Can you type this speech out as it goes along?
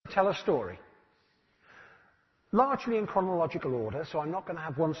tell a story. Largely in chronological order, so I'm not going to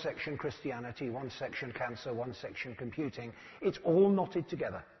have one section Christianity, one section cancer, one section computing. It's all knotted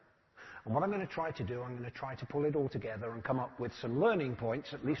together. And what I'm going to try to do, I'm going to try to pull it all together and come up with some learning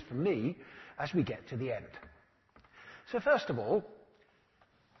points, at least for me, as we get to the end. So first of all,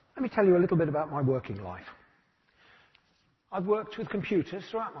 let me tell you a little bit about my working life. I've worked with computers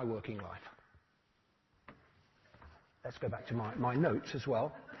throughout my working life. Let's go back to my notes as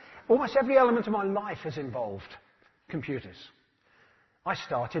well. Almost every element of my life has involved computers. I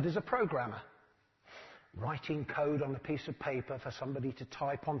started as a programmer, writing code on a piece of paper for somebody to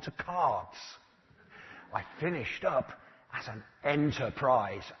type onto cards. I finished up as an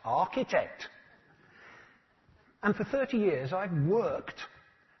enterprise architect. And for 30 years, I've worked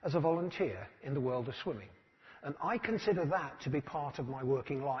as a volunteer in the world of swimming. And I consider that to be part of my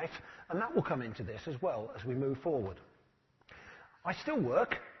working life, and that will come into this as well as we move forward. I still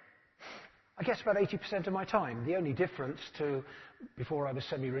work, I guess about 80% of my time. The only difference to before I was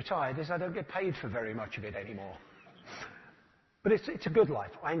semi-retired is I don't get paid for very much of it anymore. But it's a good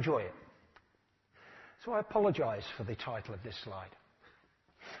life. I enjoy it. So I apologize for the title of this slide.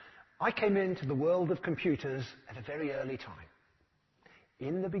 I came into the world of computers at a very early time.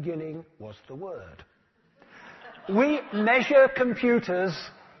 In the beginning was the Word. We measure computers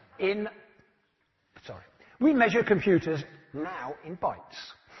now in bytes.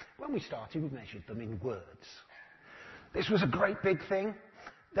 When we started, we measured them in words. This was a great big thing.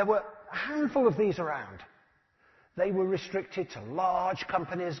 There were a handful of these around. They were restricted to large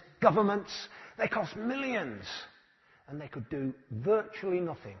companies, governments. They cost millions. And they could do virtually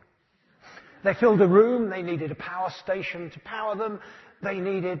nothing. They filled a room. They needed a power station to power them. They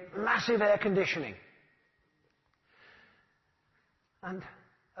needed massive air conditioning. And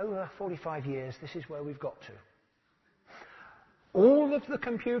over 45 years, this is where we've got to. All of the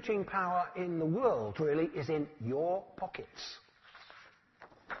computing power in the world, really, is in your pockets.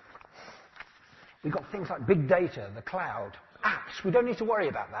 We've got things like big data, the cloud, apps. We don't need to worry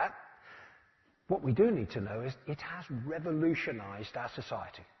about that. What we do need to know is it has revolutionized our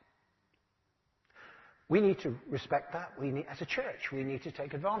society. We need to respect that. As a church, we need to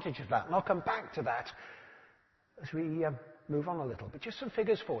take advantage of that. And I'll come back to that as we move on a little. But just some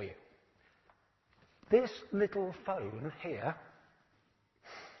figures for you. This little phone here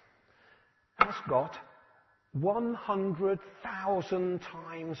has got 100,000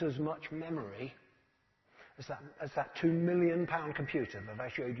 times as much memory as that £2 million computer that I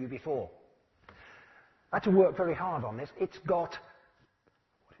showed you before. I had to work very hard on this. It's got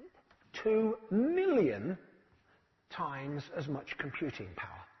 2 million times as much computing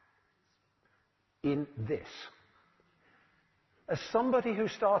power in this. As somebody who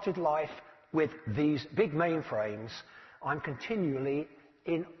started life with these big mainframes, I'm continually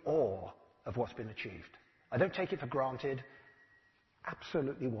in awe of what's been achieved. I don't take it for granted.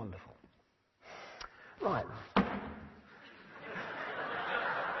 Absolutely wonderful. Right.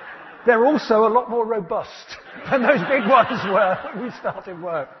 They're also a lot more robust than those big ones were when we started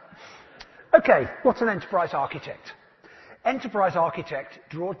work. Okay, what's an enterprise architect? Enterprise architect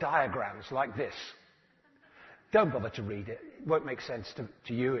draw diagrams like this. Don't bother to read it. It won't make sense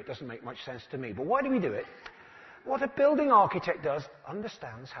to you. It doesn't make much sense to me. But why do we do it? What a building architect does,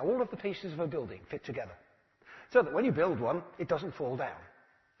 understands how all of the pieces of a building fit together. So that when you build one, it doesn't fall down.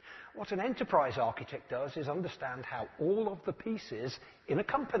 What an enterprise architect does is understand how all of the pieces in a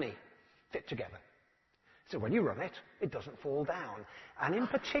company fit together. So when you run it, it doesn't fall down. And in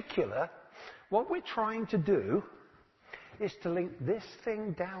particular, what we're trying to do is to link this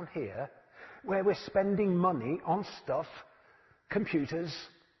thing down here, where we're spending money on stuff, computers,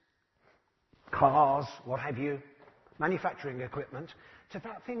 cars, what have you, manufacturing equipment, to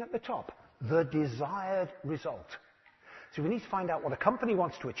that thing at the top, the desired result. So we need to find out what a company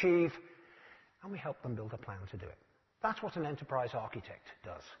wants to achieve, and we help them build a plan to do it. That's what an enterprise architect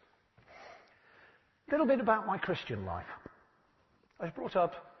does. A little bit about my Christian life. I was brought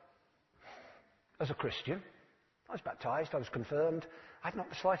up as a Christian. I was baptized, I was confirmed. I had not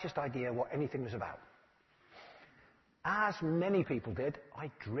the slightest idea what anything was about. As many people did, I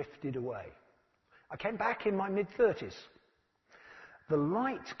drifted away. I came back in my mid-30s. The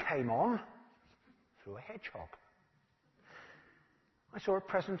light came on through a hedgehog. I saw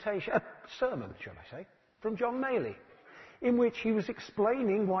a sermon, shall I say, from John Maley, in which he was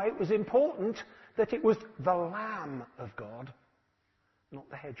explaining why it was important that it was the Lamb of God, not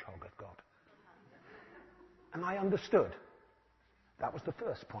the hedgehog of God. And I understood. That was the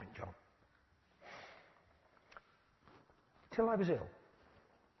first point, John. Till I was ill.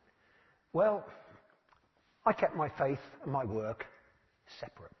 Well, I kept my faith and my work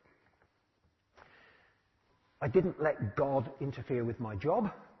separate. I didn't let God interfere with my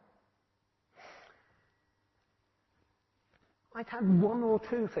job. I'd had one or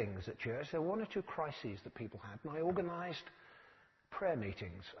two things at church. There were one or two crises that people had, and I organised prayer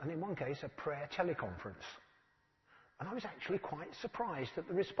meetings, and in one case, a prayer teleconference. And I was actually quite surprised at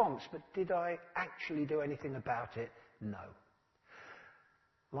the response, but did I actually do anything about it? No.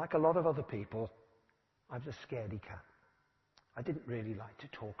 Like a lot of other people, I was a scaredy cat. I didn't really like to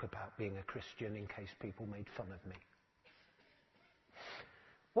talk about being a Christian in case people made fun of me.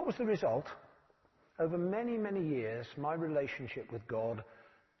 What was the result? Over many, many years, my relationship with God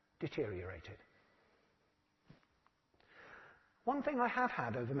deteriorated. One thing I have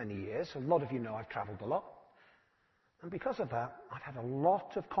had over many years, a lot of you know I've travelled a lot, and because of that, I've had a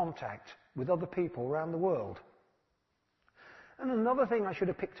lot of contact with other people around the world. And another thing I should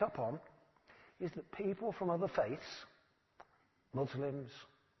have picked up on is that people from other faiths, Muslims,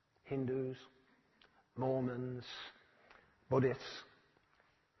 Hindus, Mormons, Buddhists,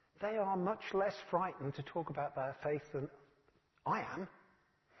 they are much less frightened to talk about their faith than I am,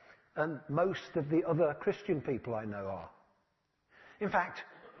 and most of the other Christian people I know are. In fact,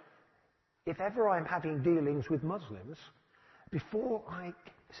 if ever I'm having dealings with Muslims, before I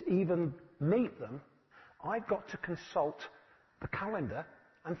even meet them, I've got to consult the calendar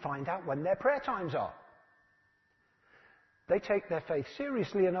and find out when their prayer times are. They take their faith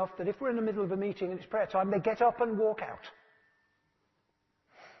seriously enough that if we're in the middle of a meeting and it's prayer time, they get up and walk out.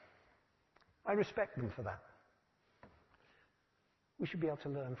 I respect them for that. We should be able to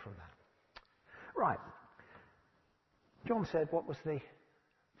learn from that. Right. John said what was the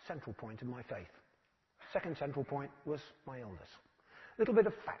central point of my faith. Second central point was my illness. A little bit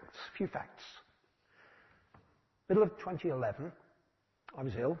of facts, a few facts. Middle of 2011, I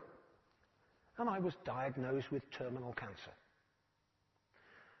was ill, and I was diagnosed with terminal cancer.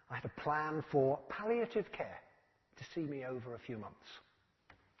 I had a plan for palliative care to see me over a few months.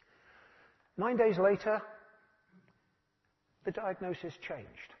 9 days later, the diagnosis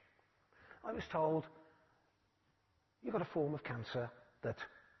changed. I was told, you've got a form of cancer that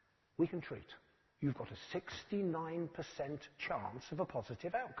we can treat. You've got a 69% chance of a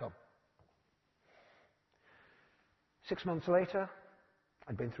positive outcome. 6 months later,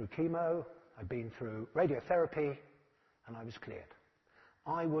 I'd been through chemo, I'd been through radiotherapy, and I was cleared.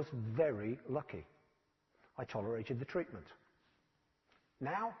 I was very lucky. I tolerated the treatment.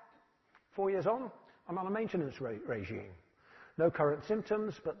 Now, 4 years on, I'm on a maintenance regime. No current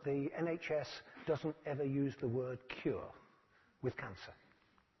symptoms, but the NHS doesn't ever use the word cure with cancer.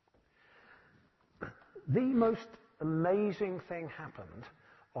 The most amazing thing happened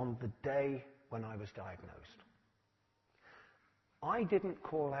on the day when I was diagnosed. I didn't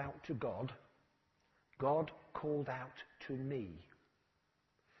call out to God. God called out to me.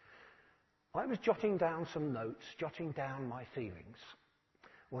 I was jotting down some notes, jotting down my feelings,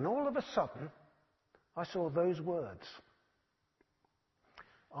 when all of a sudden I saw those words.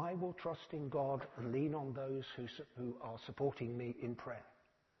 I will trust in God and lean on those who are supporting me in prayer.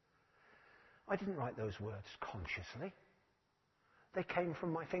 I didn't write those words consciously. They came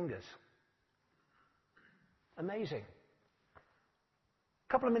from my fingers. Amazing.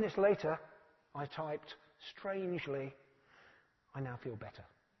 A couple of minutes later, I typed, strangely, I now feel better.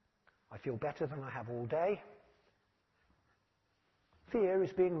 I feel better than I have all day. Fear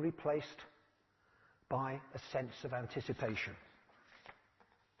is being replaced by a sense of anticipation.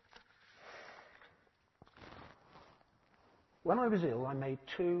 When I was ill,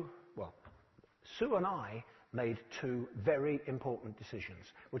 Sue and I made two very important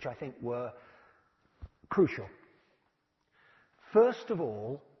decisions, which I think were crucial. First of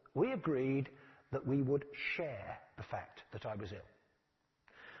all, we agreed that we would share the fact that I was ill.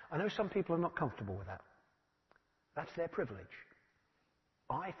 I know some people are not comfortable with that. That's their privilege.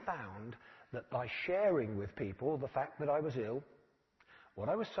 I found that by sharing with people the fact that I was ill, what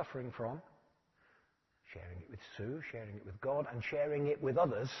I was suffering from, sharing it with Sue, sharing it with God, and sharing it with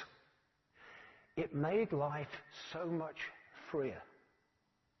others, it made life so much freer.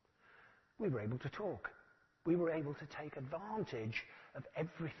 We were able to talk. We were able to take advantage of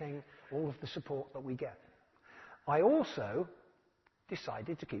everything, all of the support that we get. I also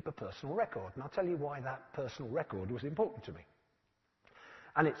decided to keep a personal record, and I'll tell you why that personal record was important to me.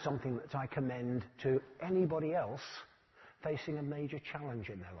 And it's something that I commend to anybody else facing a major challenge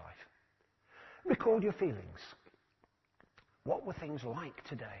in their life. Record your feelings. What were things like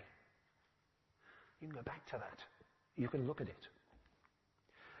today? You can go back to that. You can look at it.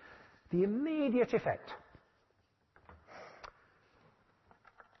 The immediate effect.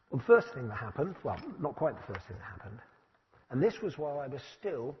 Well, the first thing that happened, well, not quite the first thing that happened, and this was while I was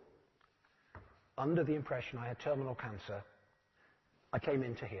still under the impression I had terminal cancer, I came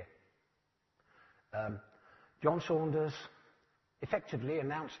into here. John Saunders effectively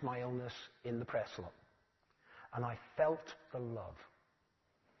announced my illness in the prayer slot. And I felt the love.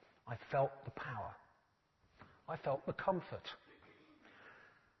 I felt the power. I felt the comfort.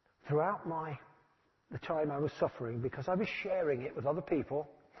 Throughout the time I was suffering, because I was sharing it with other people,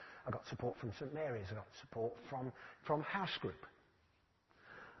 I got support from St. Mary's, I got support from House Group.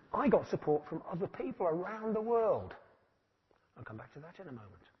 I got support from other people around the world. I'll come back to that in a moment.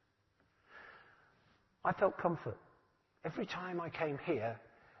 I felt comfort. Every time I came here,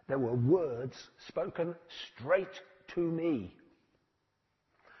 there were words spoken straight to me.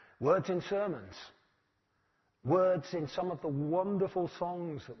 Words in sermons. Words in some of the wonderful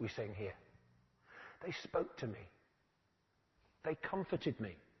songs that we sing here. They spoke to me. They comforted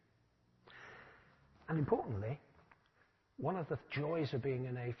me. And importantly, one of the joys of being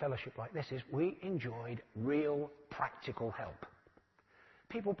in a fellowship like this is we enjoyed real practical help.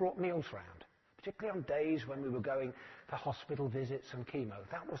 People brought meals round, particularly on days when we were going for hospital visits and chemo.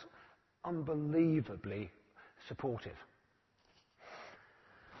 That was unbelievably supportive.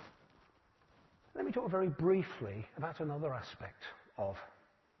 Let me talk very briefly about another aspect of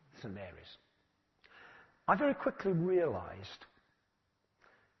St. Mary's. I very quickly realized,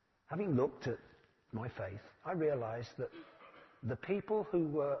 having looked at my faith, I realized that the people who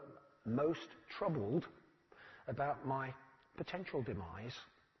were most troubled about my potential demise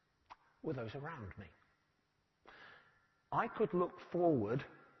were those around me. I could look forward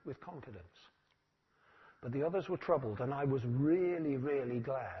with confidence, but the others were troubled, and I was really, really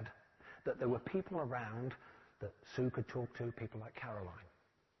glad that there were people around that Sue could talk to, people like Caroline.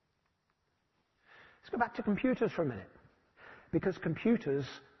 Let's go back to computers for a minute, because computers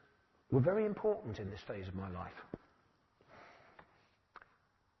were very important in this phase of my life.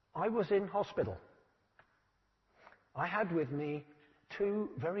 I was in hospital. I had with me two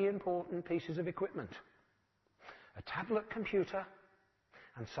very important pieces of equipment. A tablet computer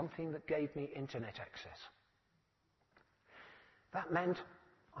and something that gave me internet access. That meant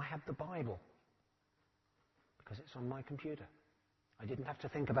I had the Bible, because it's on my computer. I didn't have to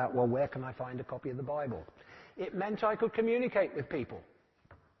think about, well, where can I find a copy of the Bible? It meant I could communicate with people.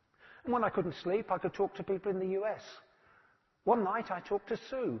 And when I couldn't sleep, I could talk to people in the US. One night I talked to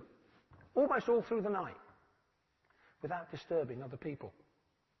Sue, almost all through the night, without disturbing other people.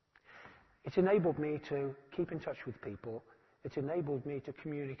 It enabled me to keep in touch with people. It enabled me to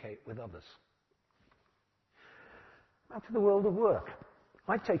communicate with others. Now to the world of work.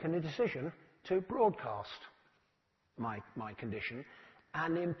 I'd taken a decision to broadcast my condition,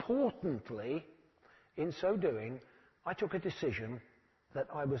 and importantly, in so doing, I took a decision that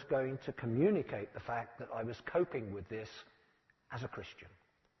I was going to communicate the fact that I was coping with this as a Christian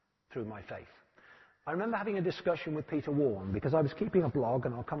through my faith. I remember having a discussion with Peter Warren, because I was keeping a blog,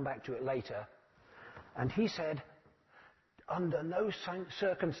 and I'll come back to it later, and he said, under no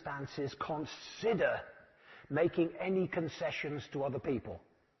circumstances consider making any concessions to other people.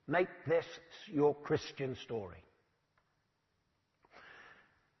 Make this your Christian story.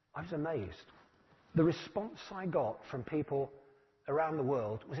 I was amazed. The response I got from people around the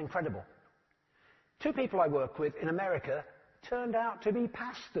world was incredible. Two people I work with in America turned out to be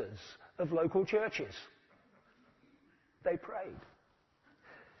pastors of local churches. They prayed.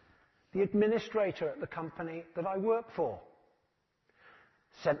 The administrator at the company that I work for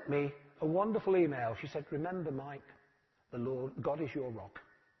sent me a wonderful email. She said, remember, Mike, the Lord, God is your rock.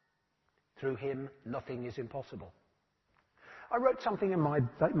 Through him, nothing is impossible. I wrote something in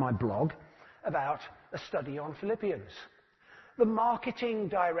my blog about a study on Philippians. The marketing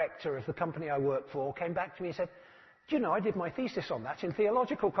director of the company I work for came back to me and said, do you know, I did my thesis on that in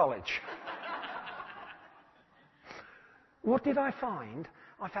theological college. What did I find?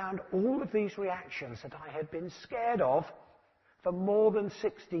 I found all of these reactions that I had been scared of for more than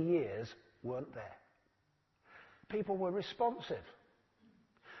 60 years weren't there. People were responsive.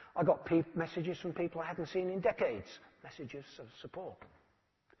 I got messages from people I hadn't seen in decades, messages of support.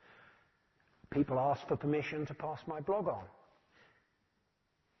 People asked for permission to pass my blog on.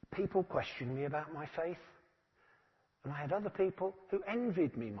 People questioned me about my faith. And I had other people who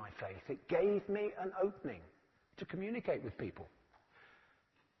envied me my faith. It gave me an opening to communicate with people.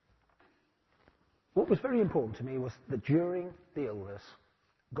 What was very important to me was that during the illness,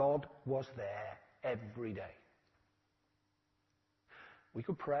 God was there every day. We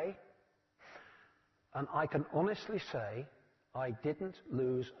could pray, and I can honestly say I didn't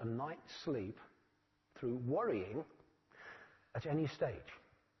lose a night's sleep through worrying at any stage.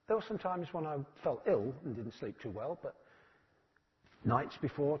 There were some times when I felt ill and didn't sleep too well, but nights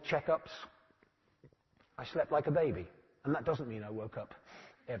before checkups, I slept like a baby. And that doesn't mean I woke up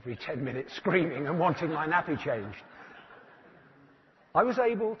every 10 minutes screaming and wanting my nappy changed. I was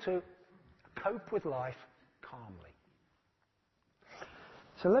able to cope with life calmly.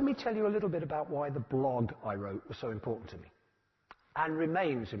 So let me tell you a little bit about why the blog I wrote was so important to me and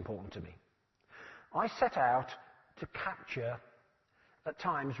remains important to me. I set out to capture, at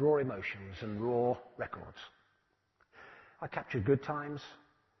times, raw emotions and raw records. I captured good times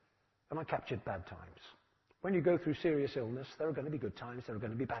and I captured bad times. When you go through serious illness, there are going to be good times, there are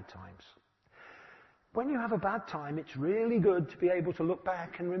going to be bad times. When you have a bad time, it's really good to be able to look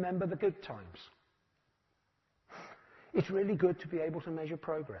back and remember the good times. It's really good to be able to measure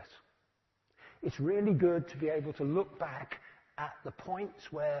progress. It's really good to be able to look back at the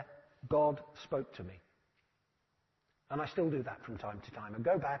points where God spoke to me. And I still do that from time to time. I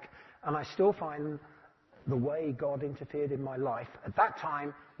go back and I still find the way God interfered in my life at that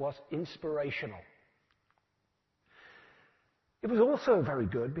time was inspirational. It was also very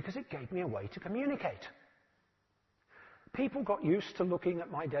good because it gave me a way to communicate. People got used to looking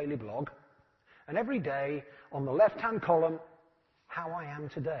at my daily blog, and every day on the left-hand column, how I am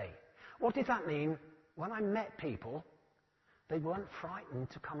today. What did that mean? When I met people, they weren't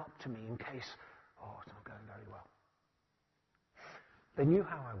frightened to come up to me in case, it's not going very well. They knew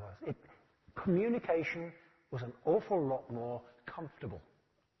how I was. Communication was an awful lot more comfortable.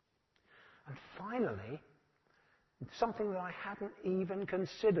 And finally, something that I hadn't even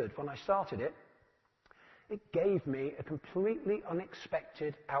considered when I started it, it gave me a completely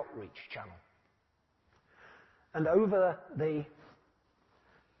unexpected outreach channel. And over the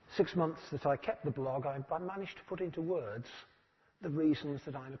 6 months that I kept the blog, I managed to put into words the reasons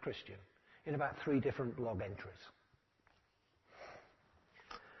that I'm a Christian in about 3 different blog entries.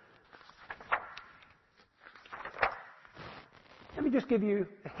 Let me just give you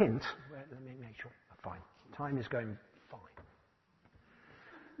a hint. Let me make sure. Fine. Time is going fine.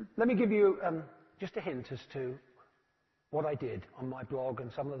 Let me give you just a hint as to what I did on my blog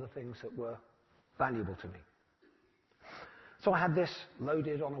and some of the things that were valuable to me. So I had this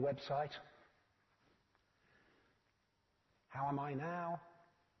loaded on a website. How am I now?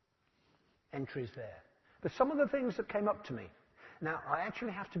 Entries there. But some of the things that came up to me. Now, I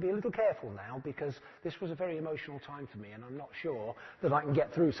actually have to be a little careful now because this was a very emotional time for me and I'm not sure that I can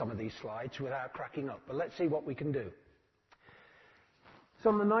get through some of these slides without cracking up. But let's see what we can do.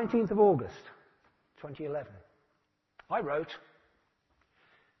 So on the 19th of August, 2011, I wrote,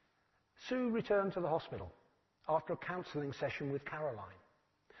 Sue returned to the hospital after a counselling session with Caroline.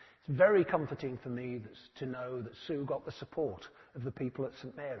 It's very comforting for me to know that Sue got the support of the people at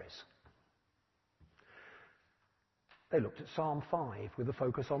St. Mary's. They looked at Psalm 5 with a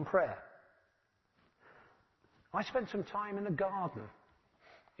focus on prayer. I spent some time in the garden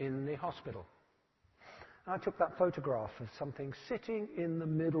in the hospital. And I took that photograph of something sitting in the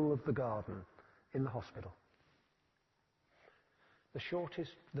middle of the garden in the hospital.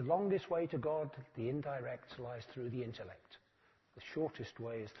 The longest way to God, the indirect, lies through the intellect. The shortest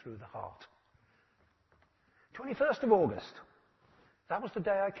way is through the heart. 21st of August. That was the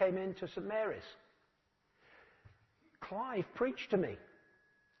day I came into St. Mary's. Clive preached to me.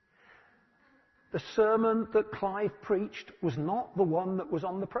 The sermon that Clive preached was not the one that was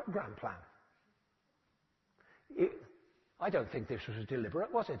on the program plan. I don't think this was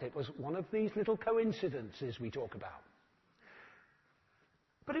deliberate, was it? It was one of these little coincidences we talk about.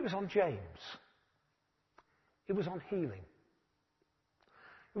 But it was on James. It was on healing.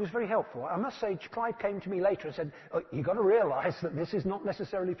 It was very helpful. I must say, Clive came to me later and said, you've got to realise that this is not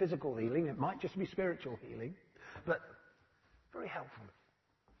necessarily physical healing. It might just be spiritual healing. But very helpful.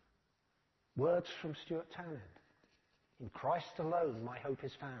 Words from Stuart Townend. In Christ alone my hope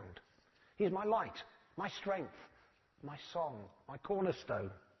is found. He is my light, my strength, my song, my cornerstone,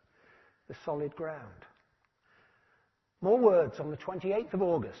 the solid ground. More words on the 28th of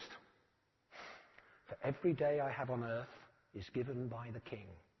August. For every day I have on earth is given by the King.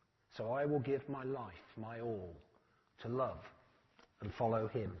 So I will give my life, my all, to love and follow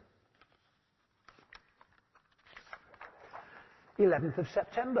him. 11th of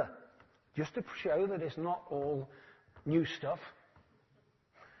September, just to show that it's not all new stuff.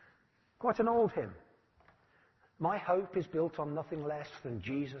 Quite an old hymn. My hope is built on nothing less than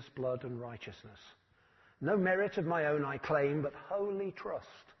Jesus' blood and righteousness. No merit of my own I claim, but wholly trust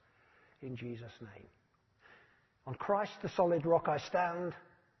in Jesus' name. On Christ the solid rock I stand,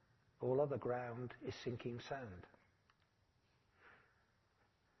 all other ground is sinking sand.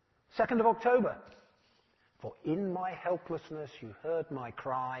 2nd of October, for in my helplessness you heard my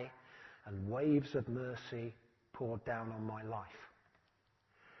cry, and waves of mercy poured down on my life.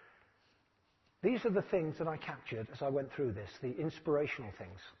 These are the things that I captured as I went through this, the inspirational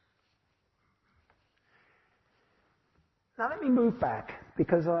things. Now let me move back,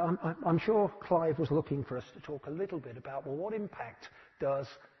 because I'm sure Clive was looking for us to talk a little bit about, well, what impact does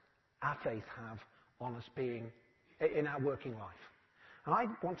our faith have on us being in our working life? And I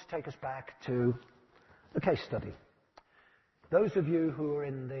want to take us back to the case study. Those of you who are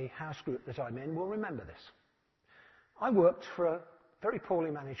in the house group that I'm in will remember this. I worked for a very poorly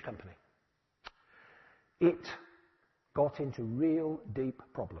managed company. It got into real deep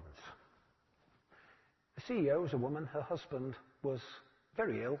problems. The CEO was a woman. Her husband was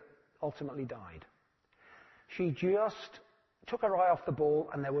very ill, ultimately died. She just took her eye off the ball,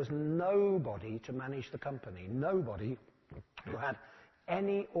 and there was nobody to manage the company, nobody who had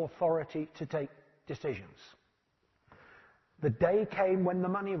any authority to take decisions. The day came when the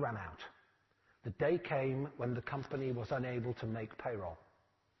money ran out. The day came when the company was unable to make payroll.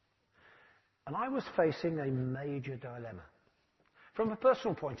 And I was facing a major dilemma. From a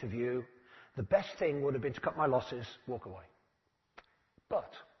personal point of view, the best thing would have been to cut my losses, walk away.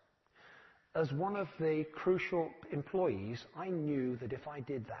 But as one of the crucial employees, I knew that if I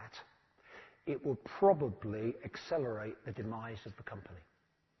did that, it would probably accelerate the demise of the company.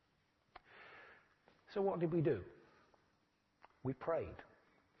 So what did we do? We prayed.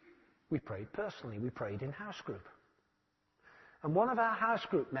 We prayed personally. We prayed in house group. And one of our house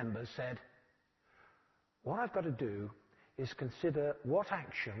group members said, what I've got to do is consider what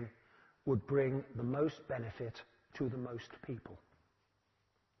action would bring the most benefit to the most people.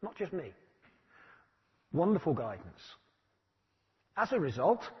 Not just me. Wonderful guidance. As a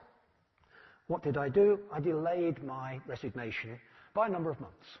result, what did I do? I delayed my resignation by a number of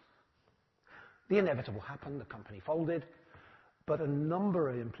months. The inevitable happened, the company folded, but a number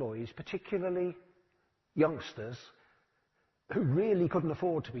of employees, particularly youngsters, who really couldn't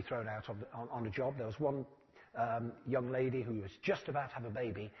afford to be thrown out on a job. There was one young lady who was just about to have a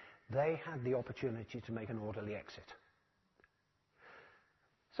baby. They had the opportunity to make an orderly exit.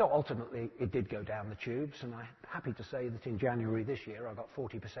 So ultimately, it did go down the tubes, and I'm happy to say that in January this year, I got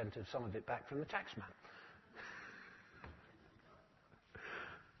 40% of some of it back from the taxman.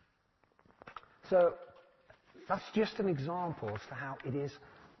 So that's just an example as to how it is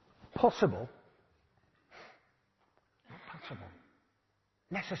possible,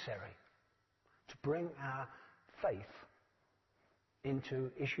 necessary, to bring our faith into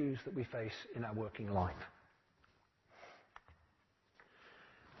issues that we face in our working life.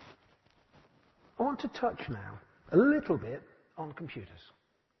 I want to touch now a little bit on computers,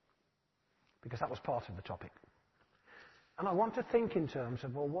 because that was part of the topic. And I want to think in terms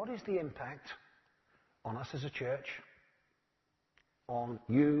of, well, what is the impact on us as a church, on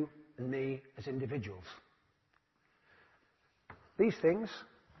you and me as individuals? These things,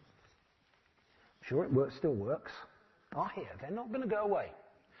 I'm sure it still works, are here. They're not going to go away.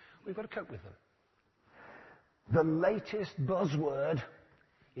 We've got to cope with them. The latest buzzword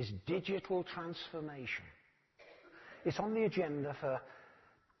is digital transformation. It's on the agenda for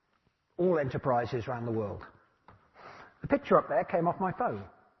all enterprises around the world. The picture up there came off my phone.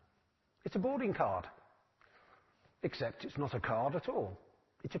 It's a boarding card. Except it's not a card at all.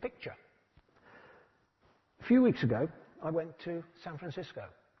 It's a picture. A few weeks ago, I went to San Francisco,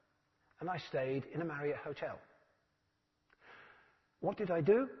 and I stayed in a Marriott hotel. What did I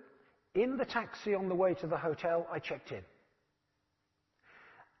do? In the taxi on the way to the hotel, I checked in.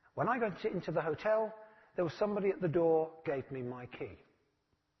 When I got into the hotel, there was somebody at the door, gave me my key.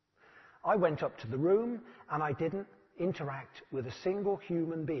 I went up to the room, and I didn't interact with a single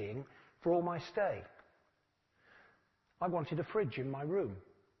human being for all my stay. I wanted a fridge in my room.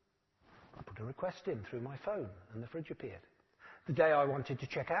 I put a request in through my phone, and the fridge appeared. The day I wanted to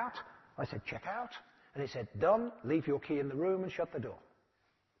check out, I said, check out, and it said, done, leave your key in the room and shut the door.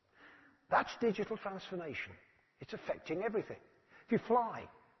 That's digital transformation. It's affecting everything. If you fly,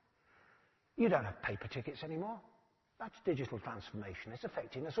 you don't have paper tickets anymore. That's digital transformation. It's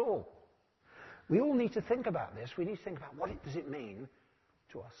affecting us all. We all need to think about this. We need to think about what does it mean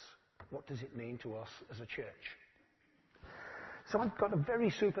to us? What does it mean to us as a church? So I've got a very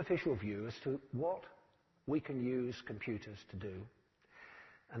superficial view as to what we can use computers to do,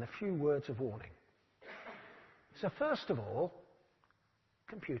 and a few words of warning. So first of all,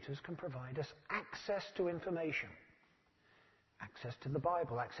 computers can provide us access to information. Access to the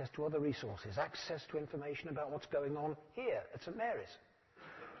Bible, access to other resources, access to information about what's going on here at St. Mary's.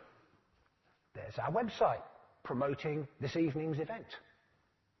 There's our website promoting this evening's event.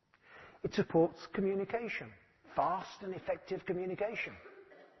 It supports communication, fast and effective communication.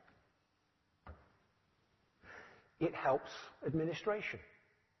 It helps administration.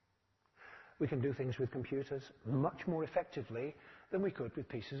 We can do things with computers much more effectively than we could with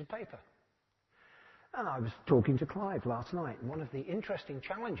pieces of paper. And I was talking to Clive last night, and one of the interesting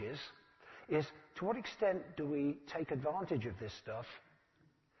challenges is, to what extent do we take advantage of this stuff?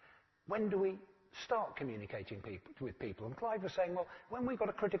 When do we start communicating with people? And Clive was saying, well, when we've got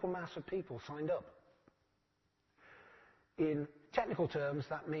a critical mass of people signed up. In technical terms,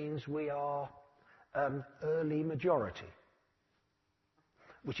 that means we are early majority,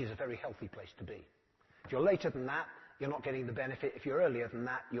 which is a very healthy place to be. If you're later than that, you're not getting the benefit. If you're earlier than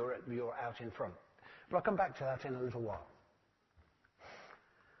that, you're out in front. But I'll come back to that in a little while.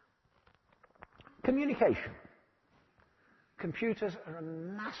 Communication. Computers are a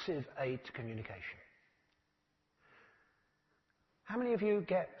massive aid to communication. How many of you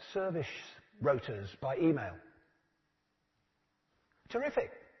get service rotas by email?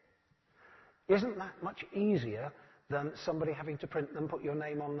 Terrific. Isn't that much easier than somebody having to print them, put your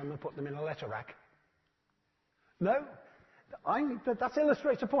name on them, and put them in a letter rack? No? That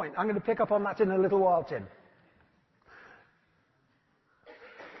illustrates a point. I'm going to pick up on that in a little while, Tim.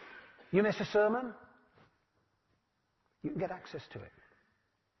 You miss a sermon? You can get access to it.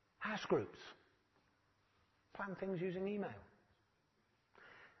 House groups. Plan things using email.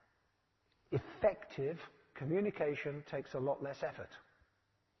 Effective communication takes a lot less effort.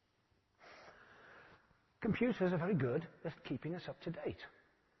 Computers are very good at keeping us up to date.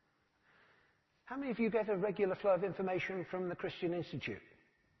 How many of you get a regular flow of information from the Christian Institute?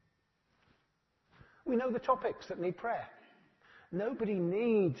 We know the topics that need prayer. Nobody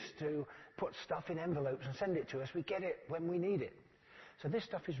needs to put stuff in envelopes and send it to us. We get it when we need it. So this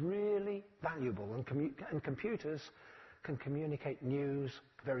stuff is really valuable, and computers can communicate news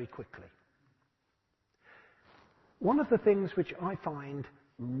very quickly. One of the things which I find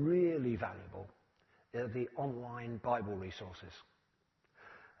really valuable are the online Bible resources.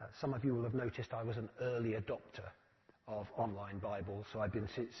 Some of you will have noticed I was an early adopter of online Bibles, so I've been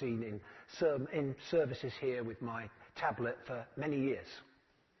seen in services here with my tablet for many years.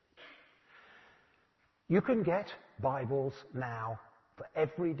 You can get Bibles now for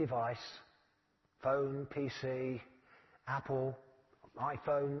every device: phone, PC, Apple,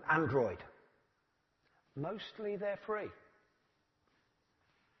 iPhone, Android. Mostly they're free.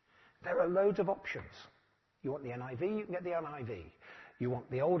 There are loads of options. You want the NIV, you can get the NIV. You want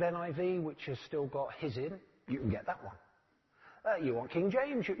the old NIV, which has still got his in, you can get that one. You want King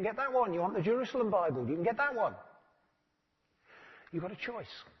James, you can get that one. You want the Jerusalem Bible, you can get that one. You've got a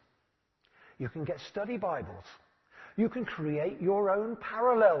choice. You can get study Bibles. You can create your own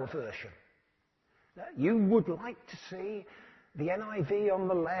parallel version. You would like to see the NIV on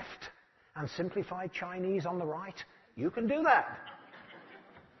the left and simplified Chinese on the right. You can do that.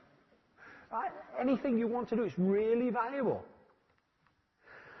 Right? Anything you want to do is really valuable.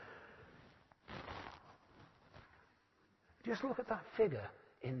 Just look at that figure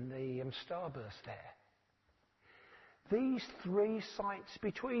in the starburst there. These three sites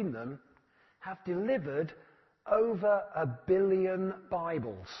between them have delivered over 1 billion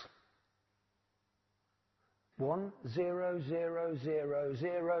Bibles.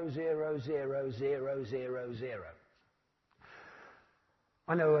 1,000,000,000,000,000.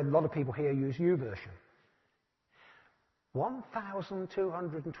 I know a lot of people here use YouVersion.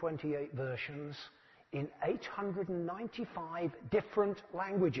 1,228 versions in 895 different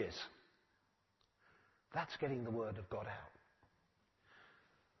languages. That's getting the word of God out.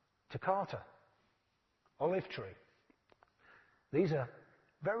 Toccata, Olive Tree. These are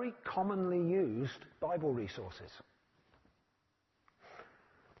very commonly used Bible resources.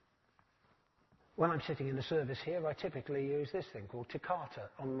 When I'm sitting in the service here, I typically use this thing called Toccata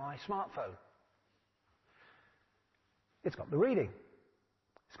on my smartphone. It's got the reading.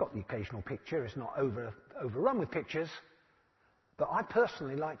 It's got the occasional picture. It's not overrun with pictures. But I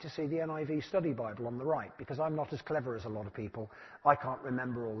personally like to see the NIV Study Bible on the right, because I'm not as clever as a lot of people. I can't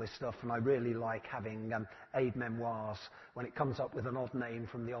remember all this stuff, and I really like having aid memoirs when it comes up with an odd name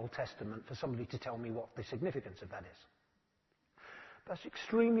from the Old Testament for somebody to tell me what the significance of that is. That's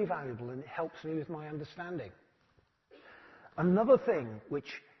extremely valuable, and it helps me with my understanding. Another thing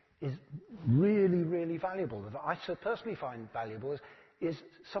which is really, really valuable, that I personally find valuable, is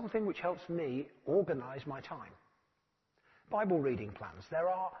something which helps me organize my time. Bible reading plans. There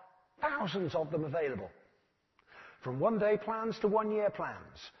are thousands of them available. From one-day plans to one-year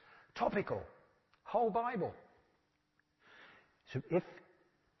plans. Topical. Whole Bible. So if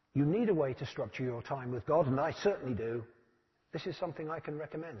you need a way to structure your time with God, and I certainly do, this is something I can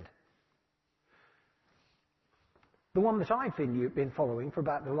recommend. The one that I've been following for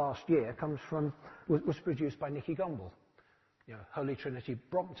about the last year was produced by Nicky Gumbel, Holy Trinity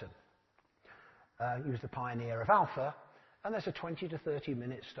Brompton. use the Pioneer of Alpha, and there's a 20 to 30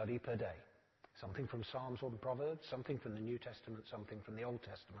 minute study per day. Something from Psalms or Proverbs, something from the New Testament, something from the Old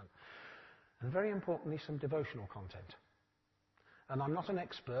Testament. And very importantly, some devotional content. And I'm not an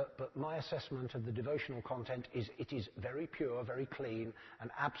expert, but my assessment of the devotional content is it is very pure, very clean,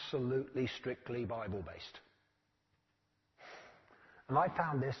 and absolutely strictly Bible-based. And I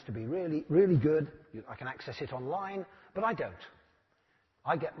found this to be really, really good. I can access it online, but I don't.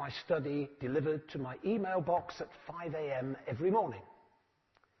 I get my study delivered to my email box at 5 a.m. every morning.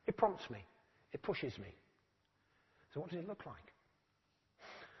 It prompts me. It pushes me. So what does it look like?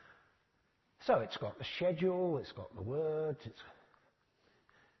 So it's got the schedule, it's got the words, it's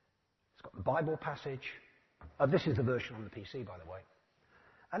got the Bible passage. This is the version on the PC, by the way.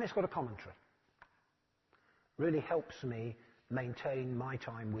 And it's got a commentary. Really helps me maintain my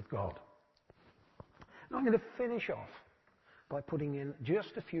time with God. Now I'm going to finish off by putting in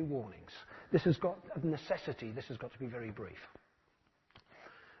just a few warnings. This has got, of necessity, this has got to be very brief.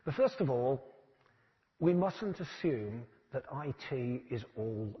 But first of all, we mustn't assume that IT is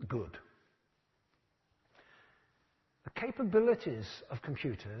all good. The capabilities of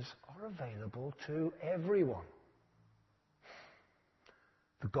computers are available to everyone.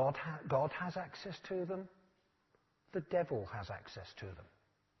 God has access to them. The devil has access to them.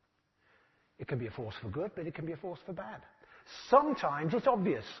 It can be a force for good, but it can be a force for bad. Sometimes it's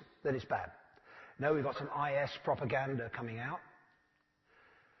obvious that it's bad. No, we've got some IS propaganda coming out.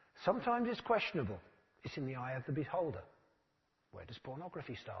 Sometimes it's questionable. It's in the eye of the beholder. Where does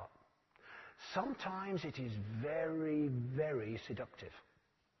pornography start? Sometimes it is very, very seductive.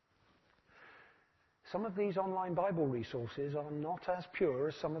 Some of these online Bible resources are not as pure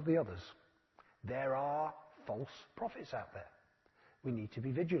as some of the others. There are false prophets out there. We need to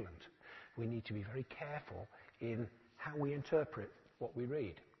be vigilant. We need to be very careful in how we interpret what we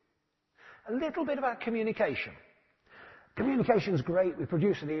read. A little bit about communication. Communication's great. We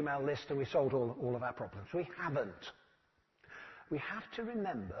produce an email list and we solved all of our problems. We haven't. We have to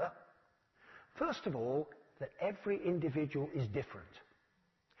remember, first of all, that every individual is different.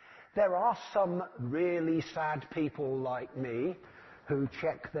 There are some really sad people like me who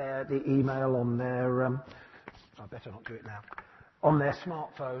check the email on their, I better not do it now, on their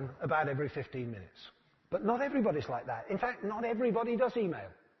smartphone about every 15 minutes. But not everybody's like that. In fact, not everybody does email.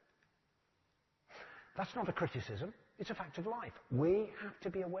 That's not a criticism. It's a fact of life. We have to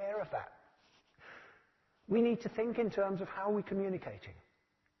be aware of that. We need to think in terms of how we're communicating.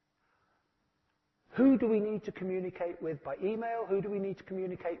 Who do we need to communicate with by email? Who do we need to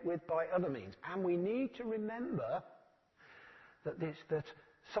communicate with by other means? And we need to remember that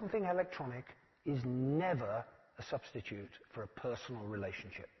something electronic is never a substitute for a personal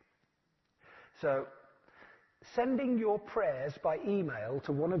relationship. So, sending your prayers by email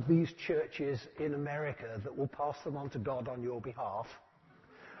to one of these churches in America that will pass them on to God on your behalf,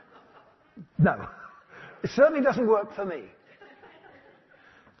 no. It certainly doesn't work for me.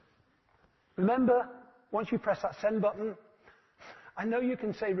 Remember, once you press that send button, I know you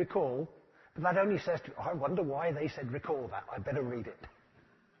can say recall, but that only says, I wonder why they said recall that. I better read it.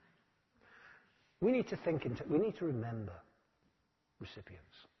 We need to we need to remember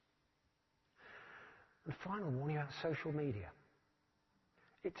recipients. And final warning about social media.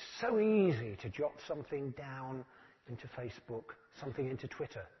 It's so easy to jot something down into Facebook, something into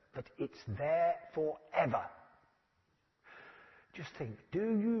Twitter, but it's there forever. Just think, do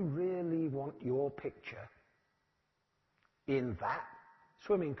you really want your picture in that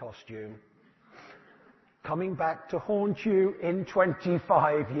swimming costume coming back to haunt you in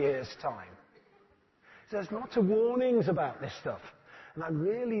 25 years' time? So there's lots of warnings about this stuff. And I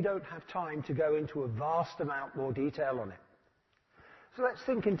really don't have time to go into a vast amount more detail on it. So let's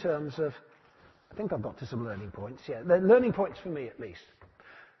think in terms of, I think I've got to some learning points. Yeah, the learning points for me at least.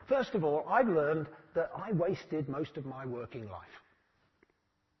 First of all, I've learned that I wasted most of my working life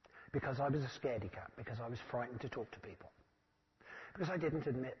because I was a scaredy cat, because I was frightened to talk to people, because I didn't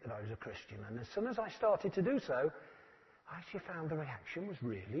admit that I was a Christian. And as soon as I started to do so, I actually found the reaction was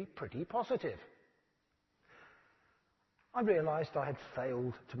really pretty positive. I realized I had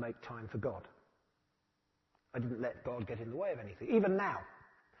failed to make time for God. I didn't let God get in the way of anything. Even now,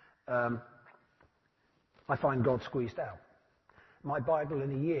 I find God squeezed out. My Bible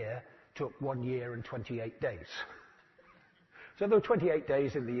in a year took 1 year and 28 days. So there were 28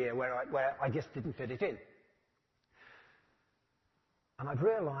 days in the year where I just didn't fit it in. And I've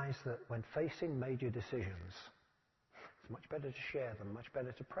realized that when facing major decisions, it's much better to share them, much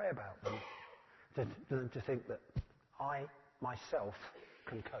better to pray about them, than to think that I, myself,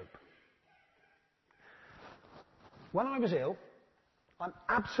 can cope. When I was ill, I'm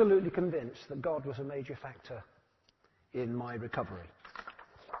absolutely convinced that God was a major factor in my recovery.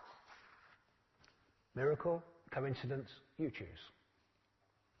 Miracle, coincidence, you choose.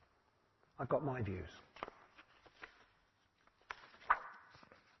 I've got my views.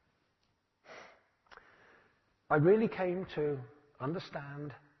 I really came to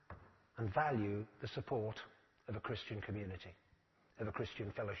understand and value the support of a Christian community, of a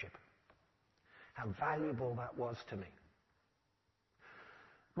Christian fellowship. How valuable that was to me.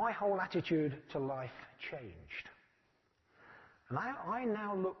 My whole attitude to life changed. And I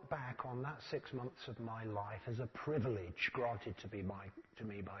now look back on that 6 months of my life as a privilege granted to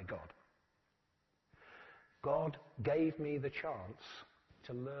me by God. God gave me the chance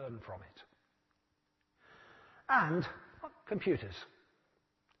to learn from it. And computers.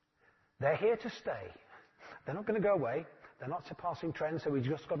 They're here to stay. They're not going to go away. They're not surpassing trends, so we've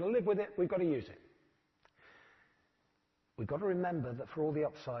just got to live with it. We've got to use it. We've got to remember that for all the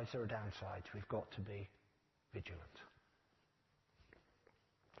upsides, there are downsides. We've got to be vigilant.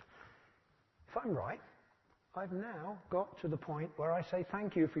 If I'm right, I've now got to the point where I say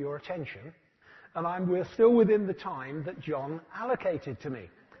thank you for your attention, and we're still within the time that John allocated to me.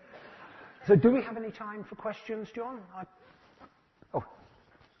 So do we have any time for questions, John?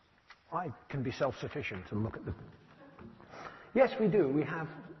 I can be self-sufficient and look at them. Yes, we do. We have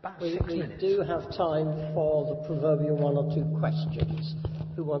about 6 minutes. We do have time for the proverbial one or two questions.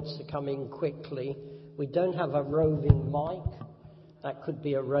 Who wants to come in quickly? We don't have a roving mic. That could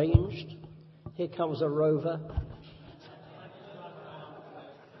be arranged. Here comes a rover.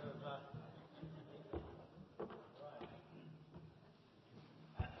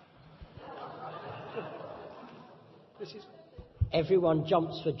 Everyone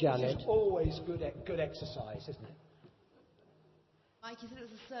jumps for Janet. This is always good exercise, isn't it? Mike, you said it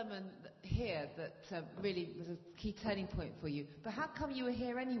was a sermon here that really was a key turning point for you. But how come you were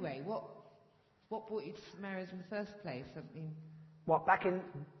here anyway? What brought you to St Mary's in the first place? I mean, what, back in...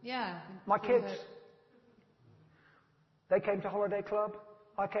 Yeah. My kids, they came to Holiday Club.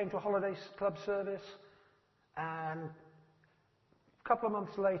 I came to a Holiday Club service. And a couple of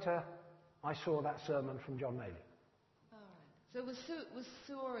months later, I saw that sermon from John Maley. So was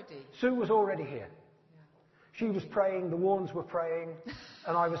Sue already? Sue was already here. Yeah. She was praying, the Warrens were praying,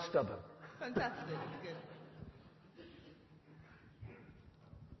 and I was stubborn. Fantastic, good.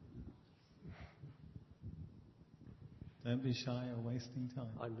 Don't be shy or wasting time.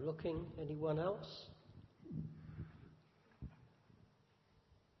 I'm looking. Anyone else?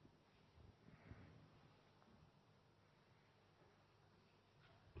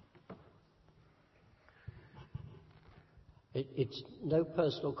 It's no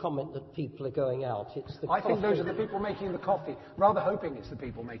personal comment that people are going out. It's the I think those are the people making the coffee. Rather hoping it's the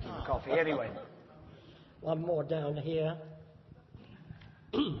people making the coffee. Anyway. One more down here.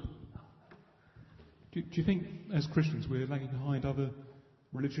 Do you think, as Christians, we're lagging behind other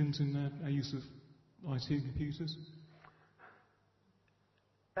religions in our use of IT and computers?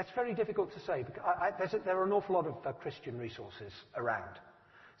 That's very difficult to say. Because there are an awful lot of Christian resources around.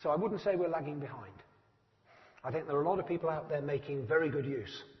 So I wouldn't say we're lagging behind. I think there are a lot of people out there making very good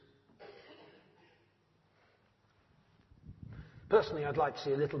use. Personally, I'd like to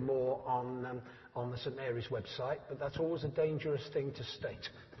see a little more on the St Mary's website, but that's always a dangerous thing to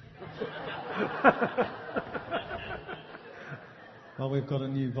state. Well, we've got a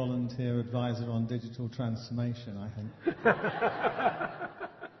new volunteer advisor on digital transformation, I think.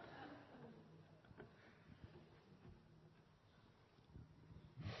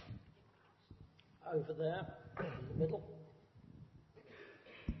 Over there, in the middle.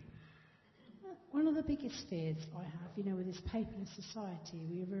 One of the biggest fears I have, with this paperless society,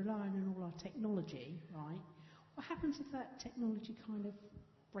 we rely on all our technology, right? What happens if that technology kind of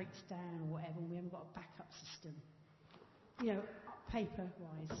breaks down or whatever, and we haven't got a backup system?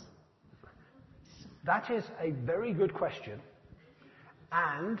 Paper-wise. That is a very good question.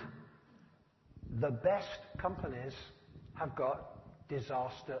 And the best companies have got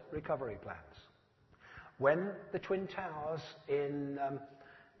disaster recovery plans. When the Twin Towers in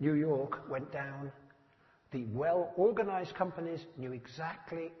New York went down, the well-organized companies knew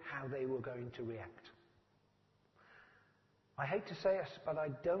exactly how they were going to react. I hate to say it, but I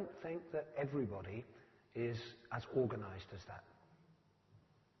don't think that everybody is as organized as that.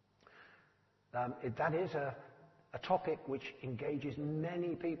 That is a topic which engages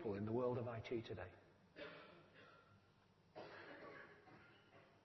many people in the world of IT today.